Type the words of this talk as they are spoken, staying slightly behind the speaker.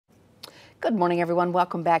Good morning, everyone.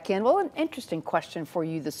 Welcome back in. Well, an interesting question for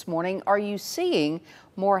you this morning. Are you seeing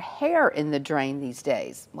more hair in the drain these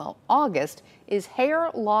days? Well, August is Hair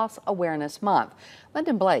Loss Awareness Month.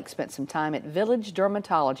 Lyndon Blake spent some time at Village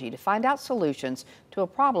Dermatology to find out solutions to a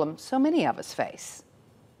problem so many of us face.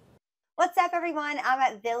 What's up, everyone? I'm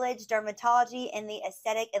at Village Dermatology in the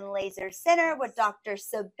Aesthetic and Laser Center with Dr.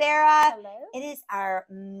 Sabera. Hello. It is our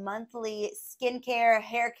monthly skincare,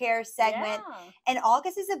 hair care segment, Yeah. and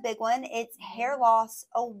August is a big one. It's Hair Loss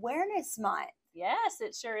Awareness Month. Yes,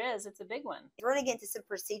 it sure is. It's a big one. We're going to get into some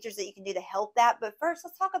procedures that you can do to help that, but first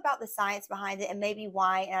let's talk about the science behind it and maybe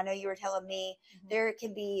why. And I know you were telling me there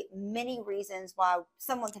can be many reasons why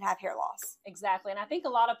someone can have hair loss. Exactly. And I think a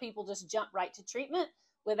lot of people just jump right to treatment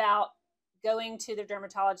without going to their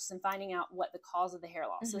dermatologist and finding out what the cause of the hair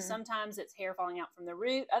loss. So sometimes it's hair falling out from the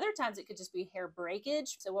root. Other times it could just be hair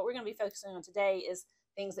breakage. So what we're going to be focusing on today is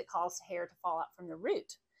things that cause hair to fall out from the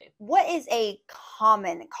root. What is a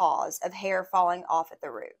common cause of hair falling off at the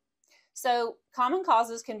root? So common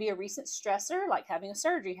causes can be a recent stressor, like having a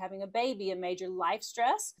surgery, having a baby, a major life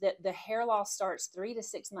stress. That the hair loss starts 3 to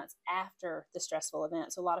 6 months after the stressful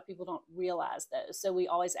event. So a lot of people don't realize those. So we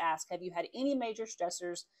always ask, have you had any major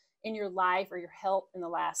stressors in your life or your health in the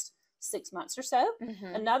last 6 months or so?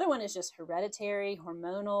 Another one is just hereditary,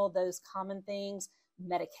 hormonal, those common things.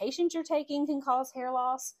 Medications you're taking can cause hair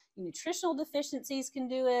loss. Nutritional deficiencies can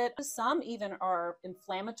do it. Some even are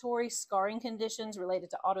inflammatory scarring conditions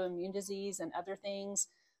related to autoimmune disease and other things.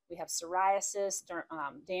 We have psoriasis,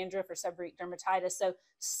 dandruff, or seborrheic dermatitis.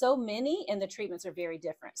 So many, and the treatments are very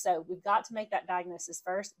different. So we've got to make that diagnosis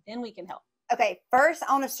first, then we can help. Okay, first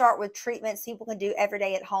I want to start with treatments people can do every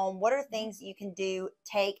day at home. What are things you can do,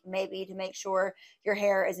 take maybe to make sure your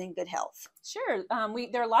hair is in good health? Sure.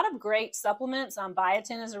 There are a lot of great supplements.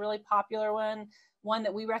 Biotin is a really popular one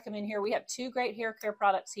that we recommend here. We have 2 great hair care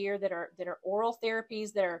products here that are oral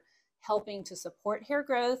therapies that are helping to support hair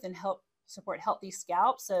growth and help support healthy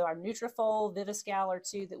scalp. So our Nutrafol, Viviscal are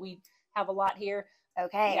 2 that we have a lot here.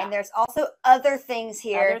 Okay, Yeah. and there's also other things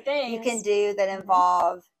here Other things. you can do that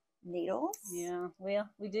involve needles. Yeah, well,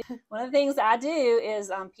 we do. One of the things I do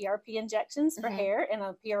is PRP injections for hair, and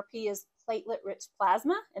a PRP is platelet-rich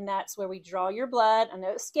plasma, and that's where we draw your blood. I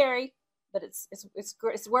know it's scary, but it's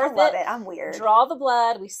worth I love it. I'm weird. Draw the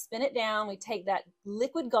blood, we spin it down, we take that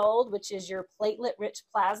liquid gold, which is your platelet-rich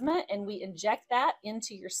plasma, and we inject that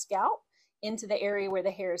into your scalp, into the area where the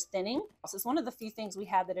hair is thinning. So it's one of the few things we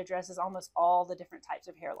have that addresses almost all the different types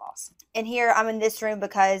of hair loss. And here I'm in this room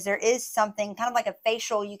because there is something kind of like a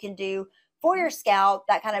facial you can do for your scalp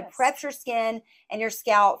that kind of preps your skin and your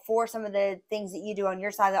scalp for some of the things that you do on your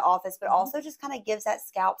side of the office, but also just kind of gives that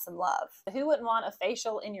scalp some love. Who wouldn't want a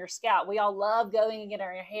facial in your scalp? We all love going and getting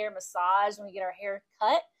our hair massaged when we get our hair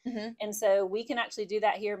cut. And so we can actually do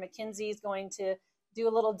that here. Mackenzie's going to do a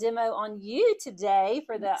little demo on you today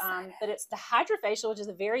for the but it's the hydrofacial, which is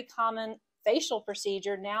a very common facial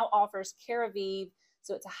procedure, now offers Keravive.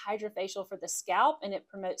 So it's a hydrofacial for the scalp, and it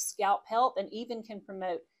promotes scalp health and even can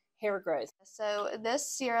promote hair growth. So this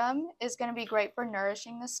serum is going to be great for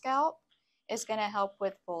nourishing the scalp. It's going to help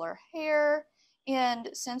with fuller hair, and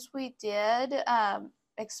since we did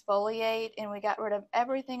exfoliate and we got rid of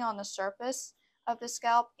everything on the surface of the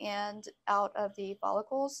scalp and out of the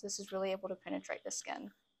follicles, this is really able to penetrate the skin.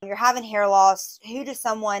 You're having hair loss. Who does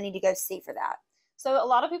someone need to go see for that? So a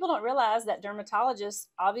lot of people don't realize that dermatologists,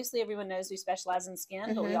 obviously everyone knows we specialize in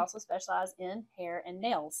skin, but we also specialize in hair and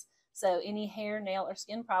nails. So any hair, nail, or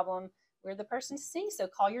skin problem, we're the person to see. So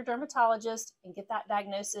call your dermatologist and get that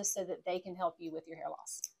diagnosis so that they can help you with your hair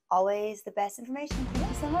loss. Always the best information. Thank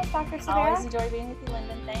you so much, Dr. Sabera. Always enjoy being with you,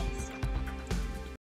 Lyndon. Thanks.